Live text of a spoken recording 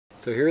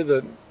So here are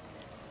the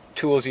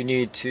tools you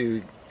need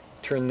to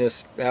turn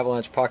this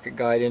Avalanche pocket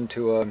guide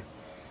into a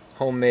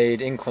homemade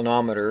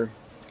inclinometer.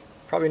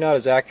 Probably not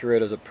as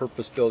accurate as a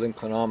purpose-built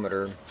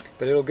inclinometer,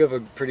 but it'll give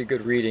a pretty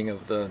good reading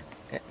of the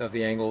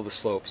angle of the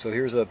slope. So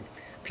here's a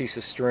piece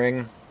of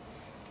string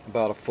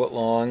about 1 foot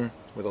long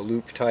with a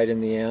loop tied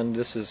in the end.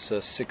 This is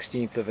a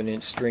 1/16 of an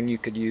inch string. You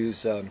could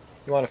use, you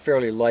want a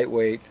fairly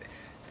lightweight,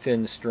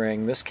 thin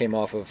string. This came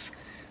off of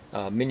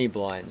mini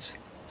blinds,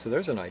 so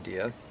there's an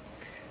idea.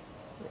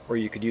 Or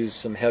you could use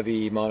some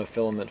heavy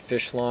monofilament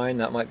fish line,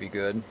 that might be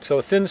good. So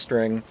a thin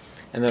string,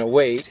 and then a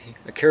weight.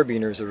 A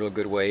carabiner is a real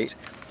good weight.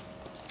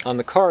 On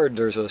the card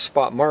there's a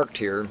spot marked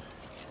here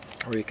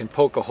where you can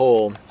poke a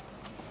hole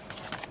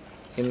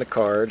in the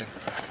card.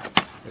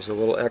 There's a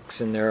little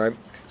X in there,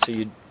 so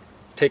you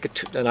take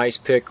an ice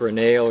pick or a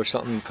nail or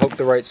something, poke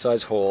the right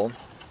size hole,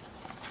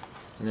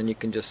 and then you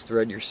can just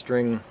thread your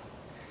string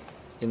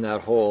in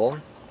that hole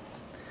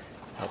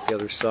out the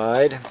other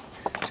side.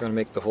 So you want to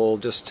make the hole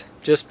just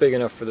big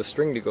enough for the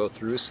string to go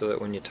through, so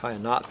that when you tie a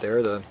knot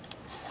there, the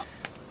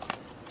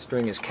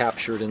string is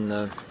captured in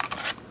the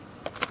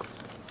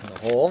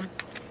hole.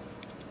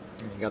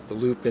 And you got the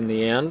loop in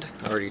the end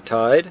already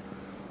tied.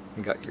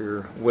 You got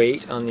your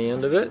weight on the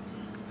end of it.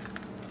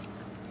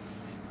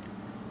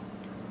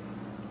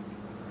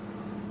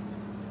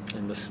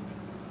 And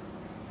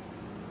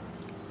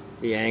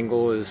the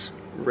angle is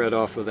read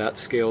off of that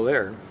scale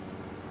there.